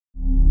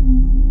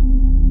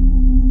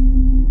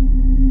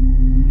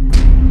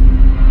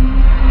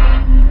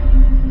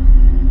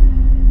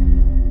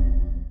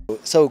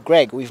So,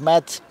 Greg, we've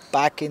met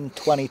back in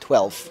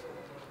 2012,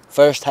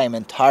 first time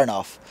in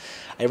Tarnoff.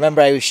 I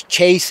remember I was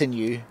chasing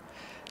you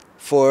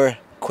for a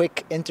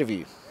quick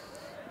interview.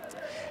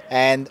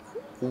 And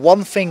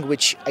one thing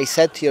which I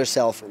said to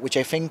yourself, which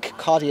I think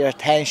caught your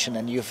attention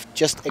and you've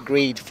just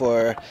agreed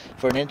for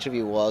an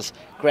interview was,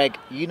 Greg,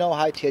 you know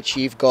how to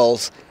achieve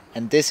goals,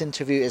 and this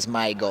interview is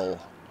my goal.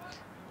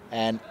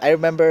 And I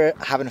remember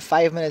having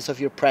 5 minutes of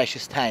your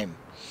precious time.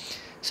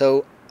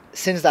 So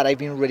since that, I've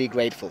been really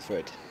grateful for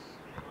it.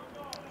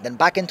 Then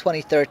back in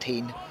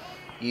 2013,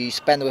 you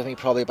spent with me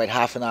probably about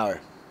half an hour.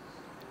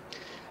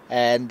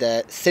 And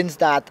since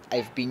that,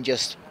 I've been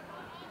just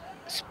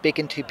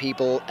speaking to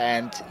people,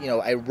 and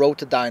I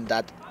wrote it down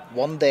that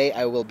one day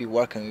I will be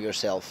working with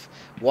yourself.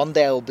 One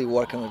day I will be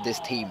working with this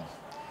team.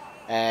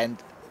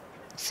 And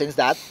since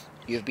that,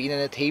 you've been in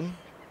a team,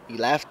 you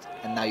left,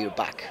 and now you're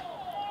back.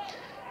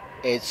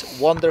 It's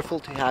wonderful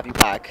to have you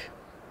back,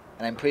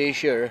 and I'm pretty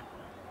sure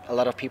a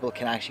lot of people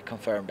can actually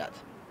confirm that.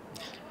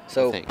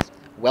 So, Thanks.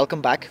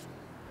 welcome back,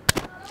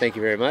 Thank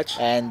you very much.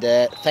 and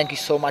thank you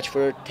so much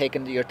for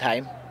taking your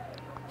time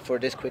for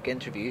this quick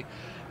interview.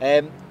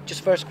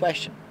 Just first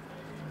question: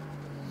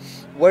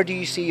 where do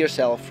you see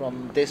yourself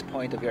from this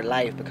point of your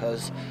life?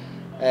 Because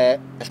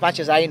as much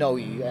as I know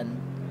you, and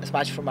as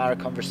much from our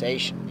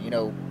conversation,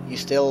 you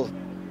still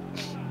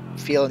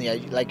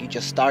feeling like you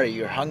just started.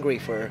 You're hungry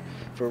for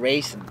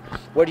racing.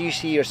 Where do you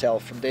see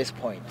yourself from this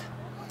point?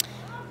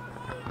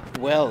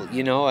 Well,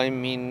 I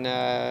mean,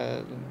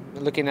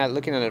 looking at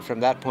it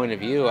from that point of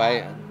view,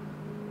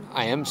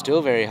 I am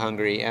still very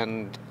hungry,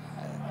 and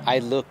I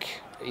look,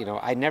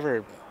 I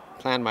never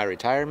plan my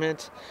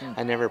retirement.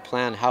 I never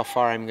plan how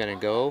far I'm going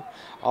to go.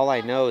 All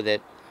I know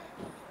that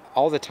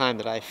all the time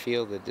that I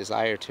feel the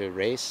desire to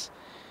race,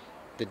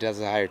 the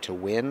desire to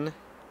win,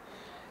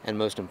 and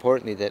most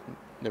importantly that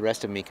the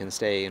rest of me can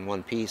stay in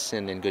one piece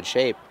and in good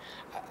shape,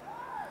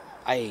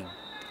 I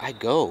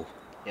go.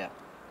 Yeah.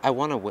 I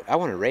want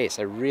to race.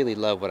 I really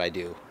love what I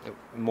do,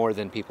 more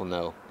than people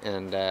know,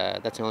 and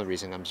that's the only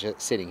reason I'm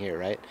just sitting here,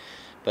 right?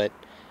 But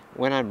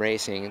when I'm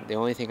racing, the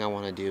only thing I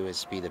want to do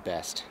is be the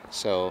best.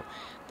 So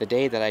the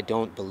day that I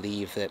don't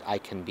believe that I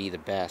can be the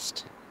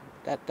best,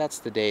 that's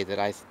the day that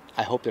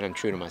I hope that I'm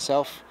true to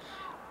myself,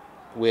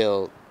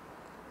 will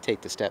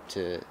take the step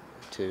to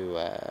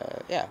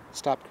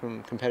stop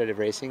competitive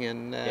racing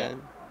and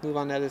move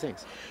on to other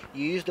things.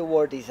 You use the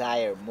word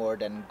desire more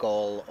than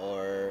goal,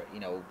 or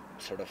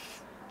sort of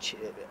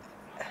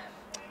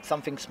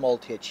something small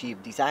to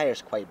achieve. Desire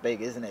is quite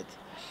big, isn't it?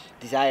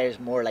 Desire is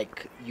more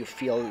like you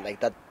feel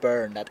like that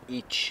burn, that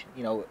itch,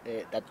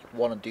 that you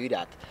want to do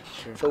that.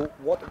 Sure. So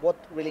what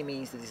really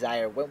means the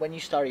desire? When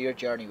you started your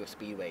journey with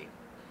Speedway,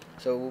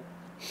 so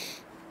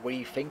were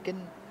you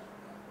thinking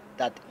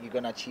that you're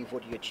gonna achieve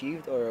what you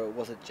achieved, or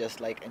was it just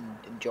like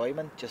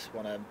enjoyment? Just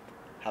want to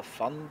have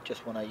fun?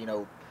 Just want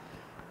to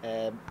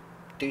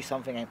do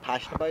something I'm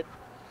passionate about?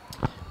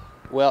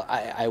 Well,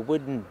 I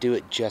wouldn't do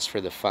it just for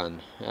the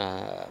fun.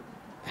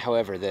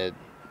 However, the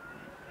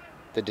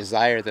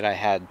desire that I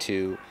had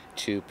to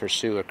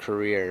pursue a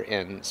career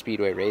in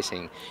speedway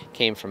racing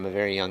came from a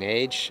very young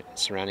age,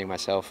 surrounding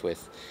myself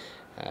with,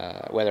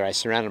 whether I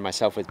surrounded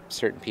myself with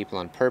certain people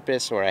on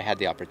purpose or I had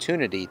the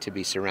opportunity to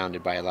be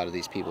surrounded by a lot of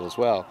these people as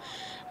well.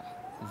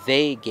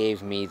 They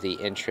gave me the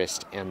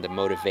interest and the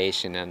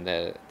motivation and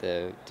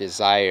the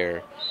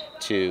desire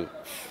to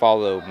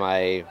follow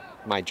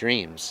my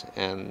dreams.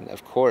 And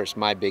of course,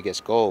 my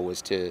biggest goal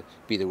was to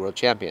be the world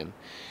champion.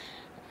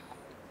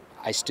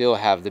 I still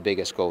have the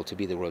biggest goal to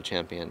be the world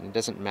champion. It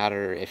doesn't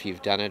matter if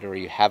you've done it or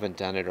you haven't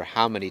done it or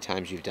how many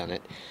times you've done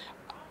it.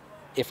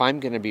 If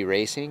I'm going to be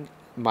racing,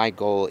 my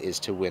goal is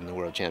to win the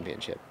world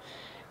championship.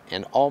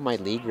 And all my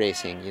league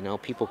racing,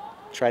 people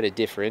try to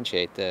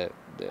differentiate the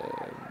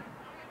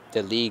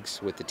leagues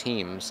with the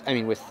teams. I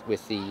mean,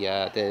 with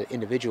the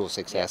individual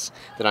success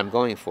that I'm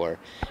going for.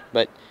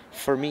 But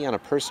for me, on a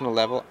personal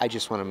level, I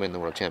just want to win the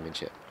world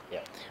championship.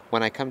 Yeah.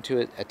 When I come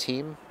to a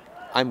team,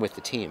 I'm with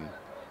the team,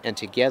 and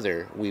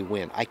together we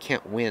win. I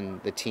can't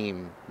win the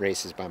team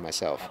races by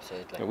myself.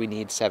 Absolutely. We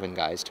need 7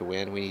 guys to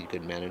win. We need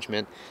good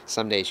management.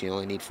 Some days you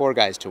only need 4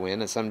 guys to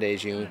win, and some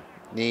days you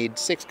need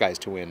 6 guys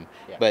to win.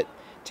 Yeah. But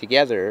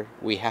together,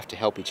 we have to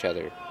help each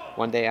other.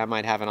 One day I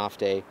might have an off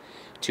day,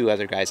 2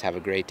 other guys have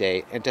a great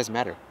day. It doesn't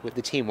matter.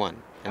 The team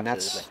won, and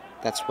Absolutely.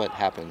 that's what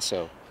happens.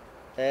 So,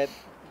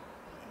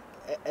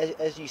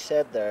 as you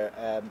said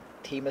there,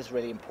 team is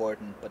really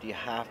important, but you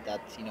have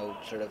that,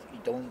 sort of, you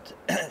don't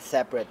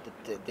separate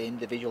the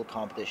individual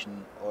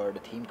competition or the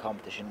team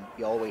competition.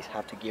 You always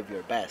have to give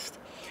your best.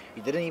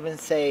 You didn't even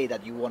say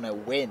that you want to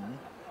win.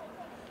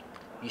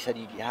 You said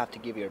you have to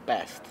give your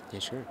best. yeah,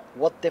 sure.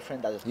 What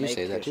difference does it make? You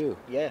say that too.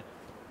 Yeah.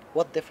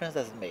 What difference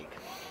does it make?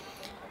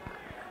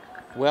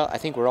 Well, I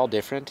think we're all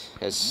different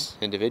as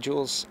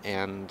individuals,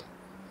 and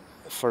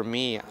for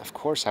me, of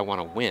course, I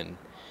want to win,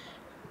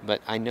 but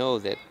I know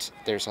that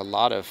there's a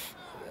lot of,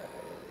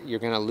 you're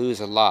going to lose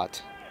a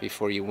lot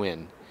before you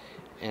win,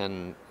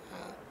 and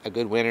a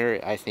good winner,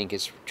 I think,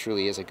 is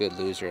truly is a good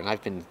loser,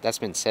 and that's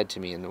been said to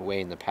me in a way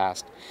in the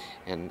past,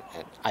 and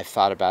I've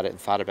thought about it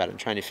and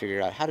trying to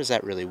figure out how does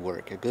that really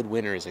work. A good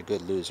winner is a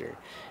good loser,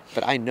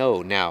 but I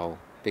know now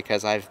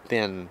because I've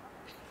been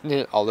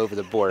all over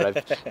the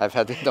board. I've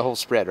had the whole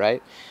spread,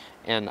 right?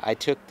 And I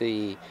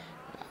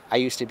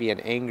used to be an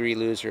angry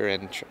loser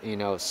and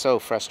so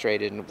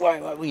frustrated and why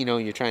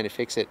you're trying to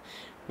fix it,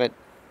 but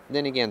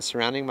then again,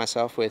 surrounding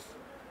myself with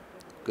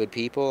good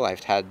people.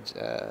 I've had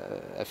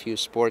a few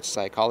sports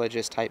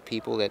psychologist type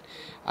people that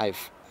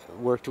I've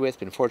worked with,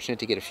 been fortunate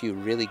to get a few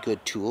really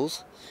good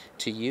tools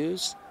to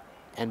use,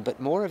 but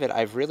more of it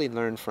I've really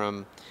learned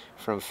from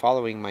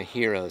following my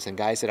heroes and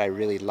guys that I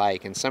really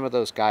like. And some of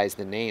those guys,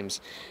 the names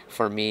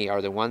for me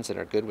are the ones that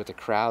are good with the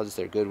crowds,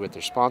 they're good with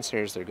their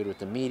sponsors, they're good with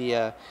the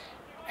media,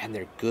 and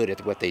they're good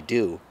at what they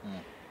do.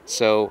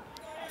 So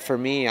for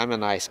me, I'm a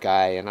nice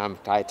guy, and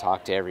I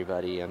talk to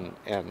everybody, and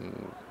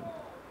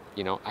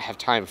I have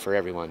time for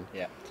everyone.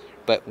 Yeah.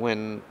 But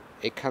when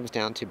it comes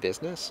down to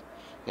business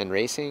and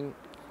racing,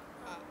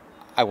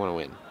 I want to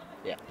win.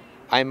 Yeah.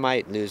 I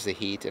might lose the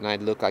heat, and I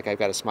look like I've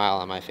got a smile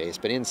on my face,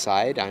 but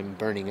inside I'm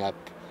burning up.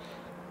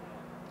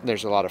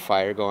 There's a lot of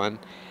fire going,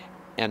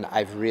 and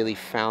I've really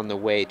found the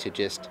way to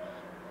just,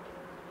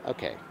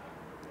 okay,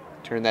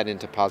 turn that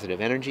into positive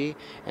energy,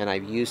 and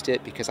I've used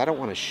it because I don't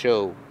want to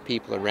show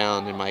people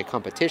around in my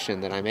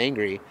competition that I'm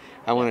angry.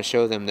 I want to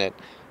show them that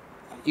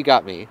you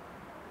got me,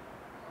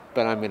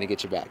 but I'm going to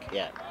get you back.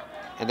 Yeah.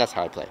 And that's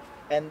how I play.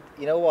 And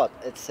you know what?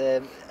 It's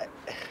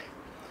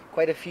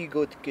quite a few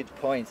good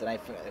points, and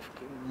I've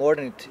more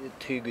than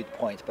two good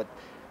points, but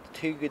the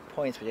two good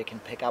points which I can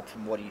pick up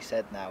from what you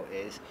said now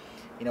is,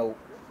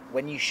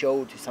 when you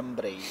show to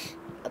somebody,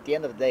 at the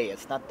end of the day,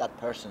 it's not that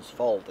person's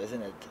fault,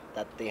 isn't it,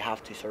 that they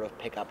have to sort of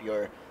pick up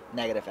your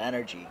negative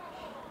energy.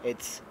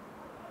 It's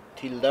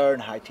to learn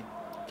how to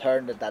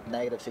turn that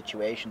negative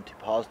situation to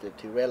positive,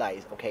 to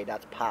realize, okay,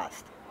 that's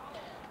past.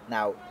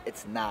 Now,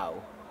 it's now,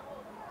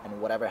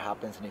 and whatever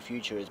happens in the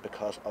future is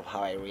because of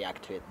how I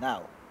react to it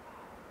now.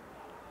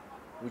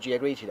 Would you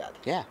agree to that?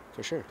 Yeah,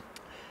 for sure.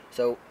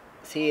 So,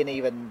 seeing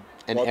even...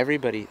 And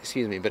everybody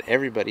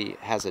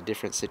has a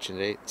different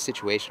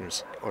situation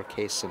or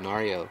case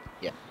scenario.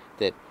 Yeah.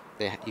 That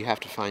you have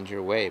to find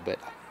your way, but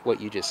what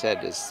you just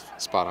said is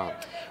spot on.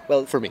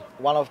 Well, for me,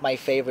 one of my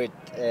favorite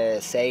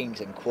sayings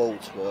and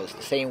quotes was,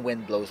 the same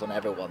wind blows on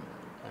everyone.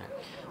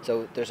 Right.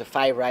 So there's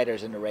 5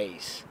 riders in the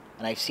race,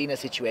 and I've seen a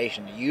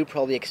situation, you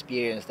probably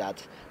experienced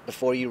that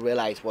before you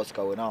realize what's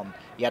going on.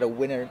 You had a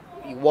winner,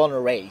 you won a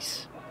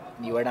race,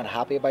 and you were not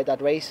happy about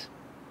that race.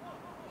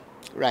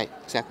 Right,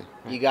 exactly.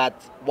 Right. You got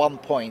 1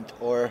 point,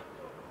 or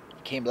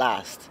you came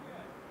last,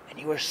 and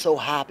you were so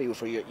happy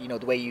for your,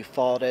 the way you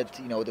fought it,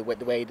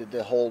 the way that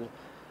the whole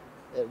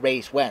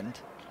race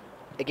went.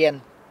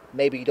 Again,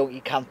 maybe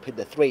you can't put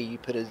the 3, you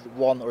put a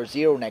 1 or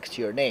 0 next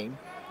to your name,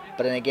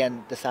 but then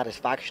again, the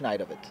satisfaction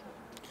out of it.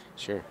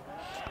 Sure.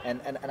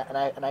 And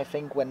I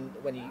think when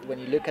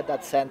you look at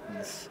that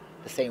sentence,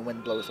 the same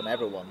wind blows on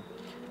everyone.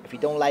 If you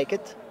don't like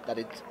it, that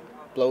it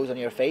blows on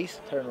your face,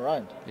 turn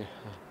around. Yeah.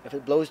 If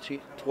it blows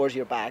towards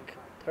your back,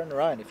 turn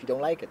around if you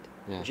don't like it.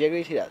 Yeah. Would you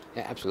agree to that?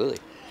 Yeah, absolutely,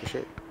 for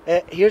sure.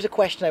 Here's a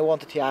question I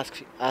wanted to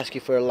ask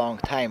you for a long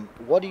time.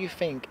 What do you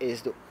think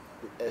is the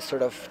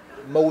sort of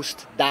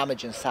most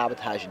damaging,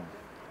 sabotaging,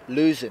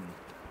 losing,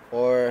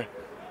 or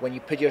when you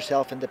put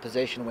yourself in the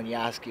position when you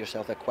ask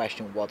yourself a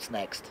question, what's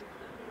next?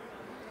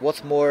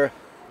 What's more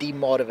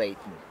demotivating?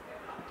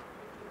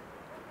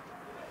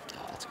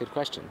 Oh, that's a good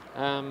question.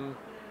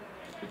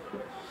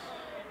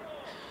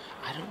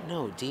 I don't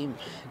know.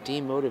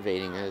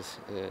 Demotivating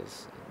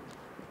is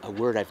a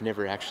word I've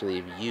never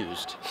actually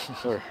used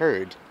or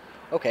heard.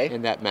 Okay.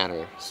 In that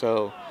manner.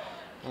 So,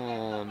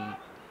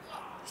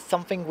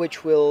 something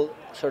which will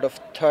sort of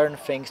turn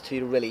things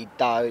to really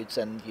doubts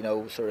and,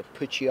 sort of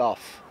put you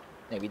off.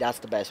 Maybe that's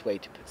the best way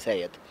to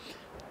say it.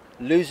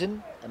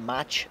 Losing a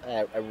match,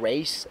 a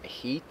race, a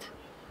heat,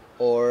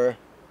 or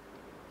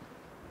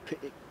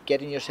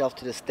getting yourself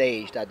to the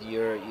stage that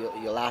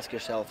you'll ask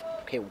yourself,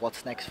 okay,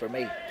 what's next for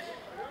me?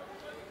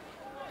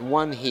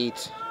 One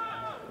heat,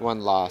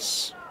 one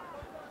loss,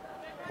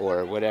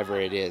 or whatever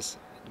it is,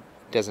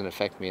 doesn't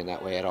affect me in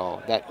that way at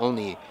all. That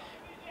only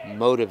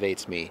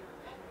motivates me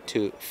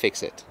to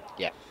fix it.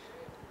 Yeah.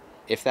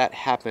 If that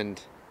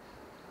happened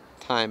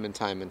time and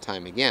time and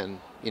time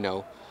again,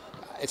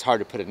 it's hard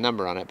to put a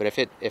number on it.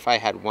 But if I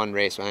had one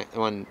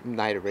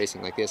night of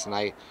racing like this and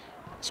I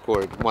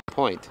scored 1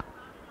 point,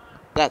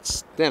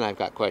 then I've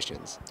got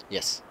questions.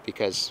 Yes.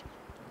 Because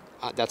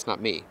that's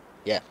not me.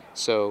 Yeah.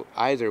 So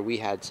either we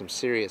had some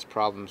serious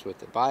problems with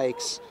the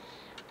bikes,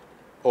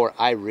 or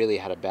I really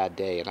had a bad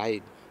day, and I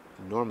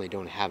normally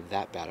don't have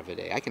that bad of a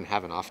day. I can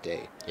have an off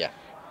day. Yeah.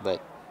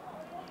 But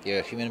you're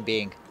a human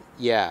being.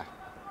 Yeah.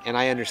 And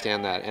I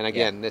understand that. And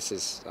again, This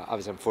is,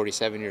 obviously I'm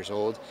 47 years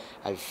old.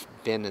 I've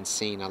been and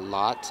seen a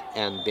lot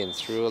and been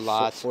through a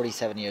lot.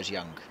 47 years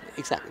young.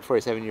 Exactly,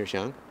 47 years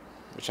young.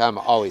 which I'm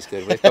always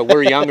good with, but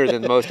we're younger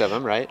than most of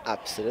them, right?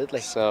 Absolutely.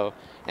 So,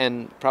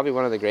 and probably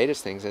one of the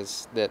greatest things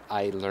is that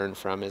I learned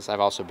from is I've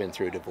also been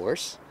through a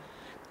divorce,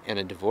 and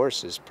a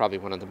divorce is probably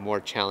one of the more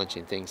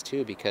challenging things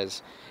too,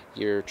 because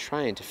you're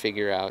trying to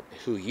figure out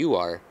who you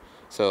are.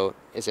 So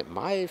is it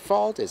my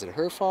fault? Is it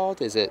her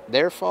fault? Is it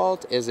their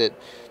fault? Is it,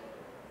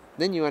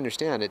 then you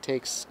understand it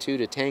takes two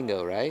to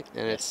tango, right?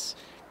 And it's,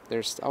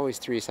 there's always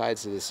three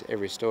sides to this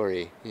every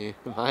story,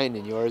 mine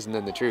and yours and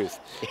then the truth.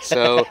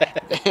 So,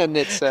 and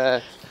it's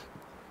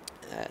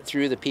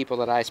through the people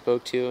that I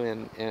spoke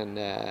to,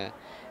 and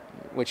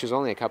which was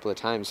only a couple of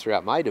times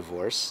throughout my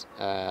divorce,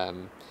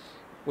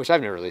 which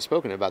I've never really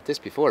spoken about this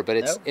before, but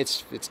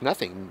it's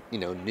nothing, you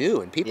know,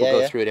 new, and people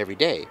go through it every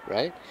day,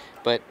 right?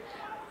 But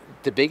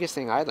the biggest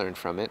thing I learned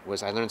from it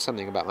was I learned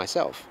something about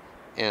myself,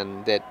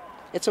 and that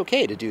it's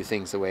okay to do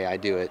things the way I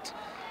do it,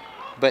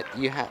 but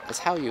it's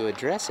how you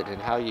address it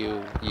and how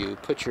you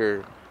put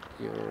your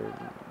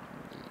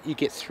you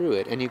get through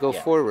it and you go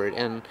forward.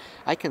 And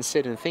I can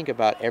sit and think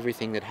about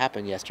everything that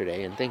happened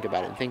yesterday and think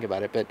about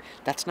it, but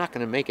that's not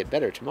going to make it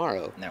better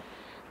tomorrow. No.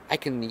 I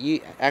can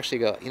actually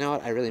go, you know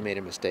what, I really made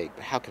a mistake,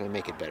 but how can I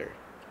make it better?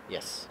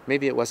 Yes.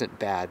 Maybe it wasn't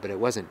bad, but it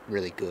wasn't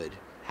really good.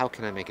 How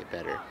can I make it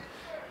better?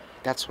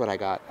 That's what I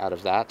got out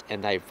of that,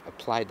 and I've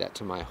applied that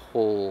to my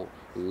whole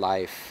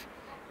life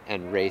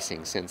and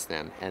racing since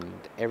then, and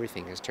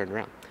everything has turned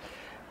around.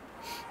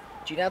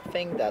 Do you not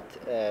think that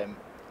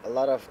a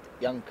lot of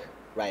young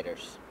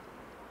riders,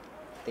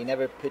 they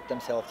never put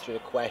themselves through the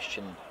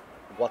question,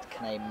 what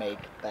can I make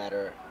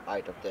better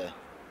out of the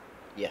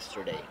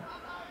yesterday,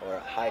 or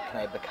how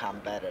can I become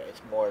better?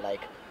 It's more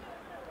like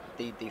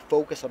they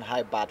focus on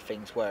how bad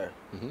things were,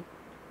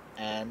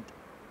 and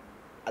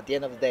at the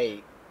end of the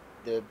day,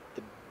 the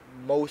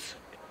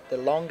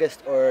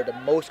longest or the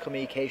most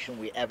communication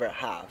we ever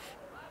have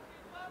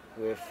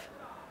with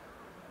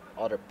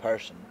other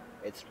person,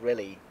 it's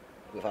really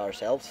with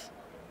ourselves.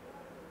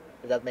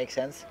 Does that make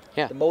sense?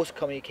 Yeah. The most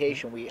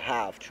communication we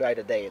have throughout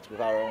the day, it's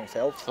with our own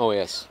selves. Oh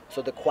yes.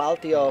 So the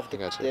quality of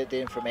the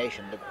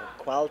information, the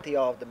quality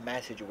of the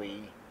message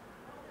we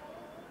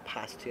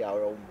pass to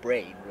our own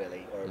brain,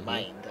 really, or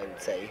mind, I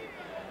would say,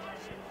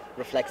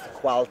 reflects the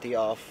quality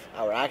of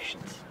our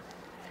actions.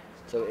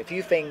 So if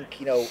you think,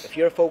 you know, if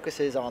your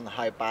focus is on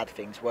how bad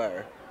things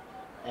were,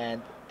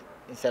 and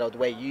instead of the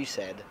way you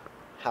said,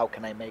 how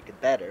can I make it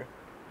better,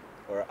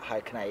 or how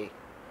can I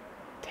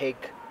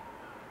take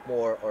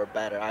more or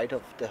better out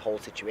of the whole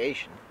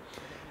situation.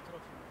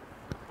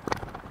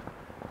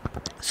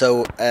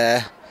 So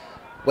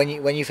when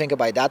you think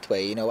about it that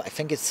way, you know, I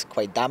think it's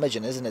quite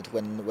damaging, isn't it?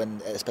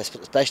 When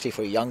especially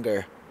for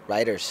younger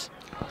riders.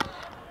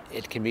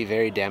 It can be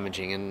very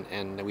damaging,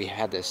 and we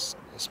had this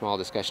small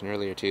discussion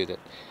earlier too, that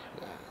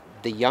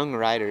the young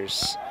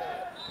riders,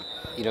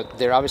 you know,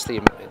 they're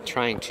obviously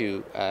trying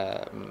to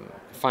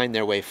find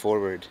their way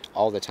forward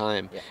all the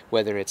time,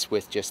 whether it's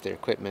with just their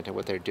equipment and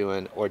what they're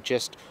doing, or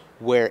just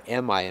where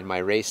am I in my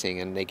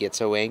racing, and they get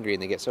so angry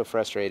and they get so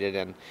frustrated,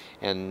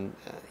 and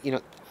you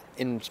know,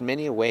 in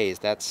many ways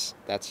that's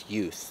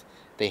youth.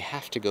 They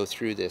have to go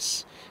through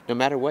this no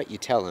matter what you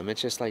tell them.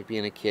 It's just like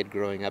being a kid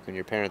growing up and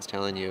your parents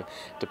telling you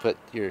to put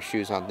your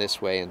shoes on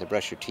this way and to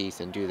brush your teeth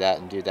and do that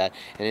and do that,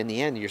 and in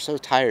the end you're so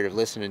tired of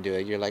listening to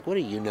it, you're like, what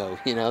do you know,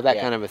 you know, that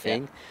kind of a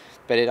thing.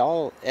 But it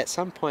all, at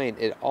some point,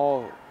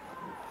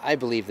 I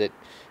believe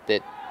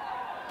that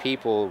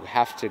people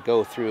have to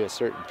go through a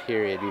certain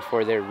period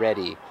before they're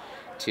ready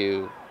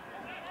to,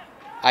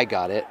 I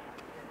got it,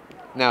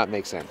 now it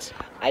makes sense.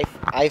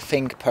 I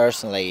think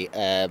personally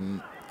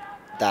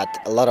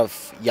that a lot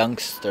of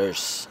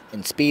youngsters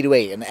in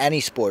speedway, in any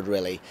sport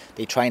really,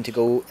 they're trying to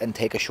go and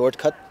take a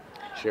shortcut.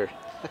 Sure.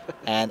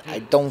 And I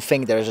don't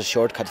think there's a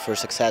shortcut for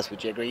success.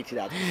 Would you agree to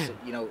that?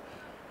 You know,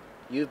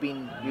 you've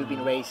been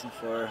racing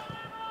for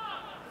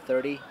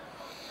 30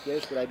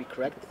 years, would I be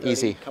correct? 30,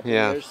 Easy. Couple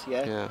of years,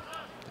 yeah.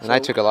 And so, I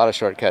took a lot of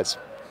shortcuts,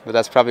 but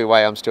that's probably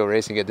why I'm still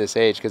racing at this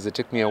age, because it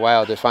took me a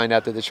while to find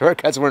out that the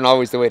shortcuts weren't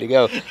always the way to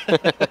go.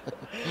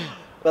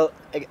 Well,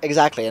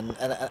 exactly, and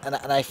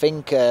I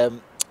think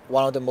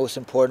one of the most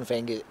important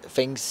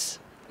things,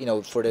 you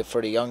know, for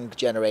the young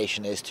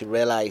generation is to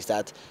realize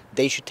that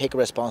they should take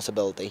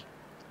responsibility,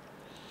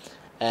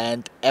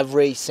 and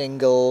every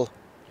single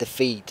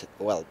defeat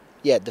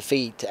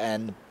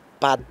and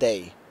bad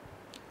day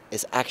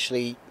is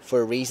actually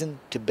for a reason,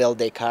 to build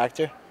their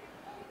character.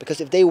 Because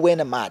if they win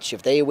a match,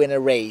 if they win a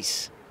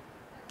race,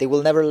 they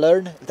will never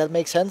learn, if that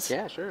makes sense.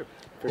 Yeah, sure.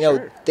 For you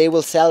know, they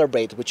will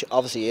celebrate, which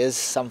obviously is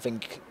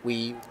something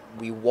we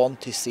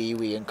want to see,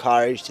 we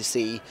encourage to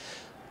see,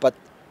 but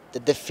the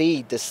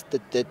defeat,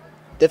 the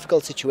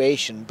difficult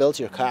situation builds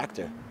your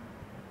character.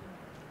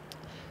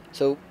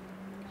 So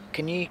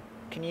can you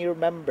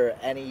remember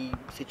any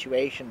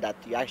situation that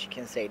you actually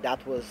can say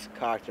that was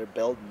character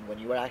building when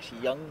you were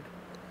actually young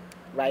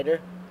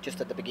rider, just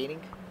at the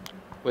beginning?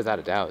 Without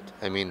a doubt.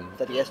 I mean, was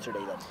that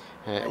yesterday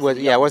then?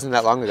 It wasn't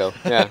that long ago.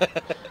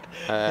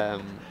 Yeah.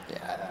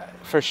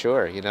 For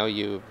sure. You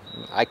know,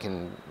 I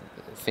can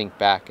think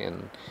back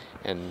and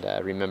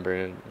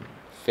remember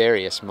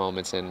various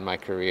moments in my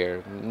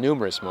career,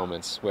 numerous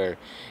moments where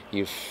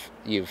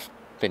you've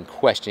been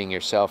questioning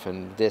yourself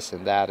and this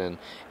and that and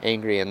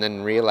angry, and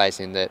then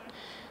realizing that,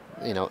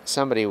 you know,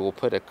 somebody will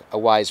put a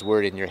wise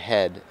word in your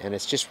head, and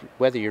it's just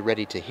whether you're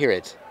ready to hear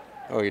it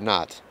or you're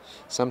not.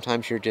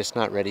 Sometimes you're just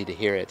not ready to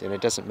hear it, and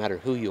it doesn't matter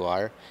who you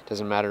are. It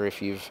doesn't matter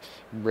if you've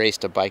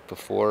raced a bike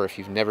before, or if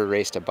you've never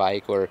raced a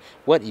bike, or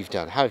what you've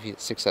done, how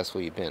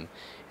successful you've been.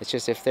 It's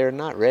just if they're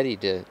not ready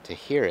to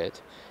hear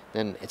it,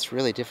 then it's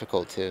really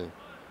difficult to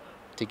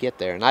get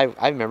there. And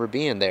I remember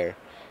being there,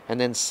 and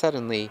then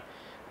suddenly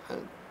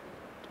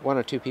one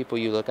or two people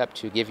you look up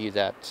to give you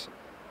that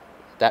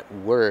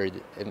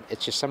word, and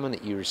it's just someone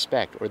that you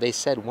respect, or they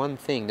said one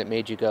thing that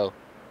made you go,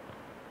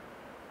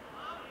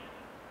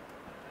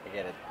 I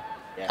get it.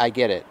 Yeah. I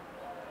get it.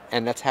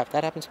 And that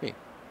happened to me.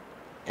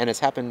 And it's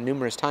happened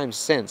numerous times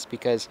since,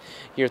 because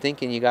you're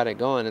thinking you got it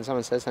going and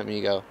someone says something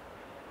and you go,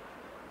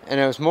 and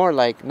it was more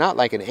like, not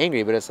like an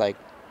angry, but it's like,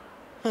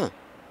 huh.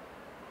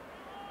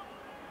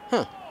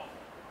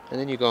 And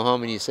then you go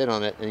home and you sit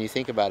on it and you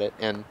think about it,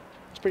 and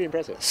it's pretty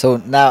impressive. So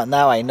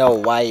now I know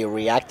why you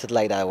reacted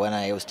like that when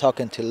I was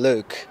talking to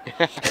Luke.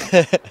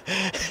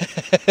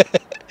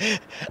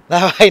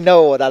 Now I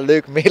know what that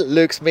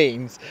Luke's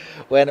means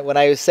when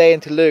I was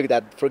saying to Luke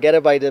that forget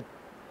about the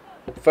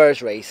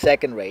first race,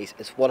 second race,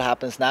 it's what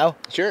happens now.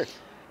 Sure.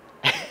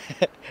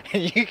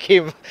 And you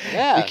came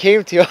Yeah.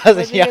 to us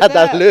and you had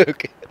that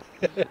look.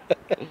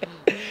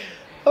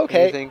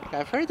 Okay. You think,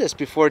 I've heard this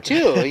before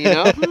too, you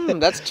know?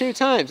 That's 2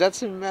 times.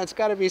 That's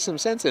got to be some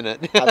sense in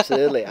it.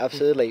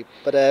 Absolutely.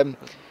 But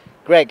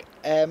Greg,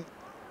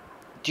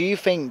 do you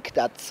think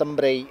that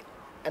somebody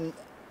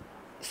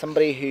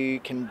who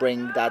can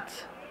bring that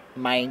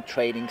mind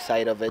training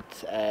side of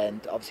it,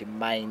 and obviously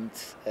mind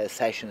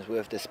sessions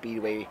with the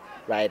speedway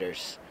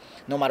riders,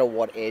 no matter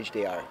what age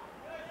they are,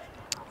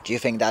 do you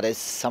think that is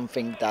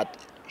something that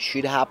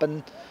should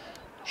happen,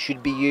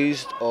 should be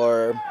used,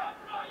 or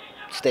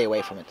stay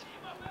away from it?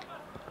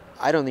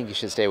 I don't think you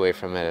should stay away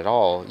from it at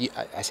all.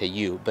 I say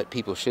you, but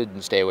people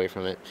shouldn't stay away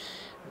from it,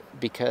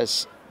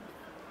 because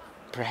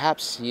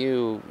perhaps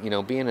you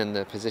know, being in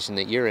the position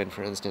that you're in,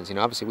 for instance, you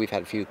know, obviously we've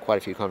had quite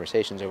a few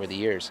conversations over the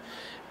years,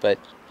 but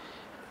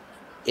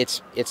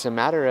it's a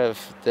matter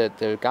of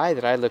the guy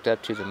that I looked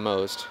up to the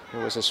most. It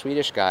was a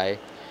Swedish guy,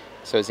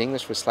 so his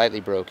English was slightly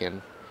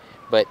broken,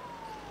 but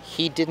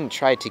he didn't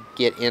try to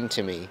get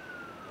into me.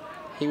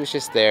 He was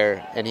just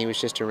there, and he was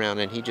just around,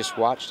 and he just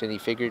watched, and he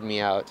figured me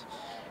out,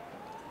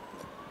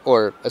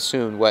 or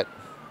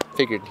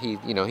figured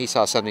he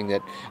saw something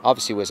that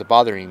obviously was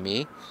bothering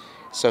me,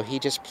 so he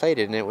just played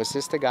it, and it was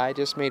just the guy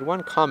just made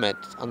one comment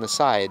on the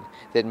side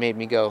that made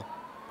me go,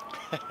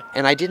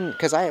 and I didn't,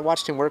 because I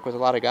watched him work with a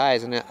lot of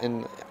guys, and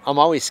I'm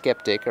always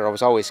skeptic, or I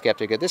was always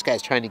skeptic, this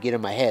guy's trying to get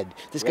in my head,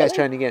 this guy's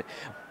trying to get,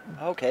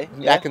 okay,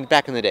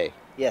 back in the day.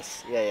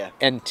 Yes, yeah.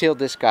 Until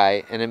this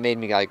guy, and it made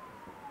me like,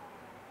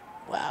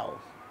 wow,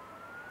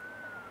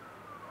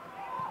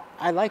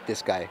 I like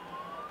this guy.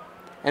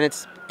 And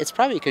it's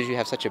probably because you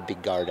have such a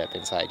big guard up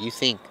inside. You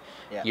think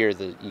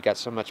you got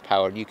so much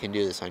power and you can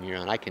do this on your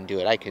own. I can do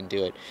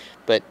it.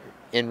 But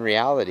in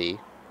reality,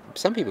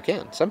 some people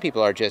can. Some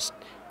people are just,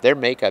 their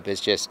makeup is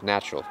just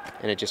natural,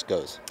 and it just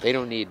goes. They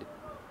don't need.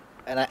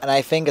 And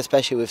I think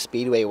especially with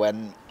speedway,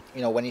 when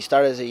you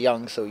start as a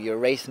young, so you're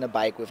racing a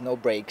bike with no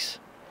brakes,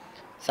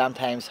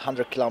 sometimes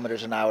 100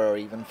 kilometers an hour or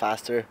even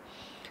faster,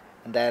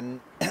 and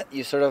then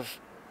you sort of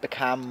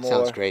become more.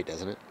 Sounds great,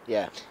 doesn't it?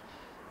 Yeah.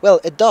 Well,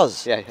 it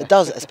does. Yeah. It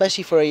does,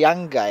 especially for a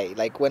young guy.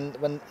 Like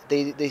when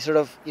they sort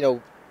of,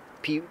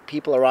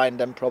 people around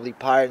them, probably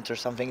parents or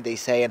something, they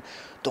say, and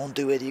don't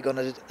do it, you're going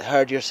to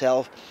hurt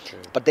yourself.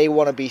 Sure. But they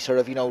want to be sort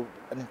of, in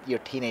your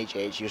teenage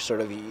age,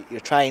 you're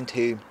trying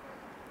to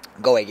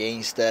go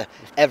against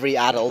every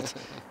adult,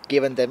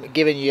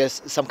 giving you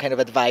some kind of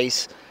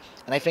advice.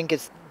 And I think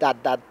it's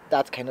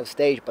that kind of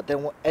stage. But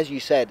then, as you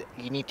said,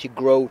 you need to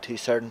grow to a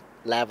certain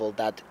level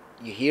that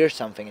you hear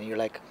something and you're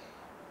like,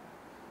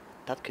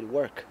 that could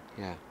work.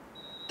 Yeah.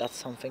 That's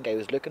something I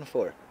was looking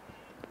for.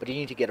 But you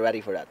need to get ready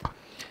for that.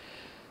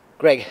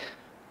 Greg,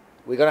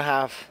 we're going to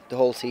have the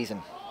whole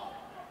season.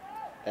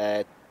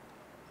 And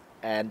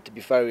to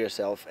be fair with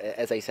yourself,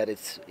 as I said,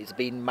 it's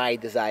been my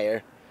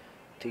desire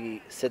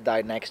to sit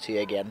down next to you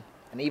again.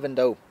 And even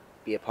though,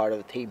 be a part of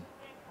the team.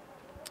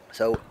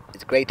 So,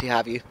 it's great to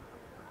have you.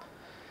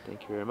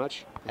 Thank you very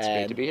much. It's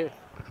great to be here.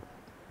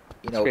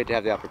 It's great to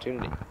have the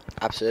opportunity.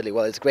 Absolutely.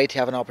 Well, it's great to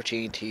have an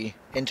opportunity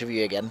to interview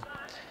you again.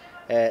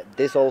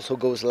 This also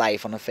goes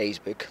live on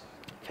Facebook.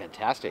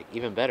 Fantastic,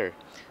 even better.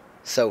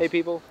 So, hey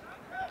people.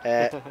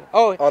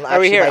 Are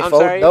we here? I'm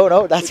phone. sorry.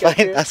 No, that's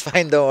fine. That's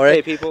fine. Don't worry.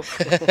 Hey people.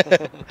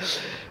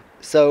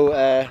 So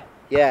a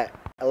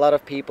lot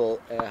of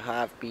people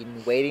have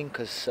been waiting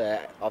because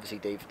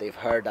obviously they've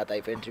heard that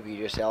I've interviewed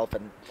yourself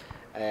and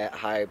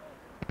how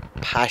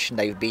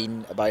passionate I've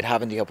been about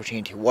having the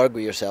opportunity to work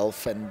with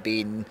yourself and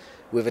being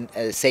within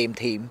the same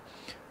team.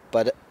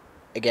 But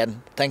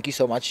again, thank you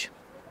so much.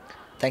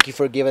 Thank you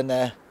for giving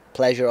the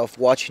pleasure of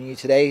watching you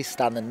today,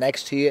 standing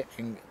next to you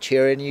and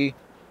cheering you.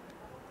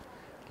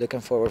 Looking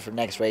forward for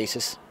next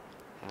races.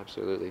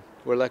 Absolutely.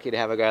 We're lucky to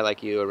have a guy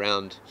like you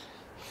around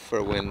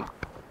for when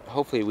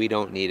hopefully we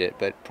don't need it,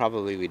 but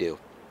probably we do.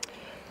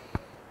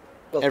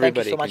 Well, Everybody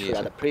thank you so can much for use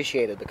that. it.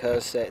 Appreciate it,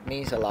 because it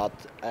means a lot.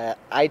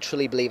 I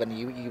truly believe, and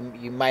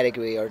you might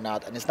agree or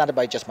not, and it's not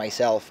about just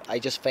myself. I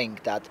just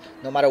think that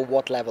no matter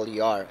what level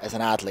you are as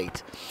an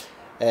athlete,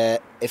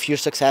 if you're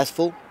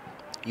successful,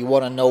 you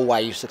want to know why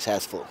you're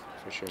successful.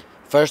 For sure.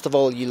 First of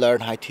all, you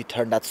learn how to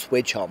turn that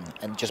switch on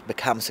and just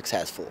become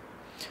successful.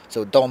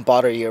 So don't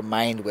bother your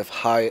mind with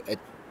how it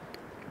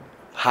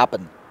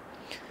happened,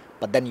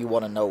 but then you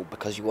want to know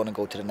because you want to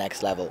go to the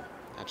next level.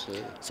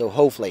 Absolutely. So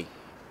hopefully,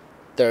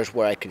 there's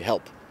where I could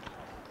help.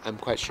 I'm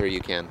quite sure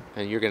you can,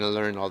 and you're going to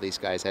learn all these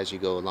guys as you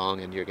go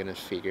along, and you're going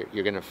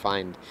to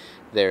find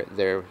their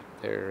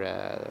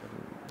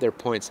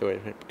points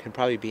that can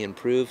probably be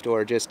improved,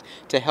 or just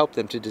to help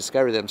them to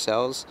discover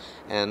themselves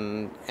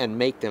and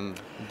make them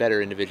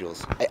better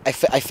individuals. I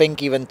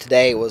think even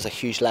today was a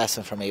huge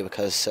lesson for me,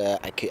 because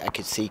I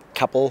could see a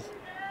couple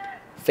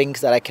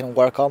things that I can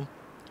work on,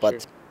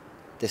 but Sure.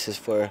 This is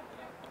for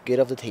good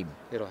of the team.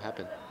 It'll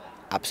happen.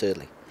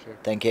 Absolutely. Sure.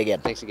 Thank you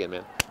again. Thanks again,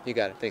 man. You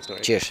got it. Thanks,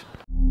 Norik. Cheers.